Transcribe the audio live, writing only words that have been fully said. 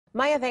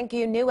Maya, thank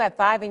you. New at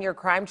 5 in your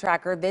crime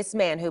tracker. This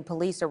man who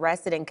police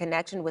arrested in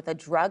connection with a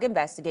drug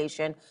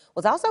investigation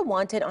was also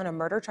wanted on a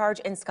murder charge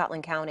in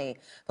Scotland County.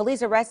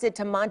 Police arrested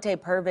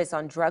Tamonte Purvis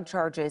on drug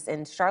charges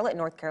in Charlotte,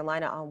 North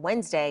Carolina on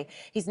Wednesday.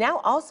 He's now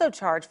also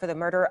charged for the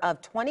murder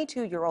of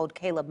 22-year-old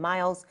Caleb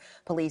Miles.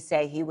 Police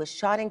say he was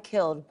shot and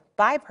killed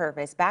by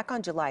Purvis back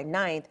on July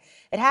 9th.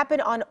 It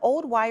happened on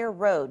Old Wire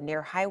Road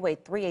near Highway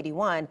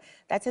 381.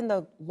 That's in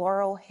the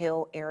Laurel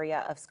Hill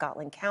area of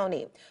Scotland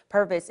County.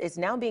 Purvis is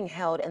now being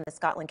held in the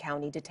Scotland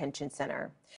County Detention Center.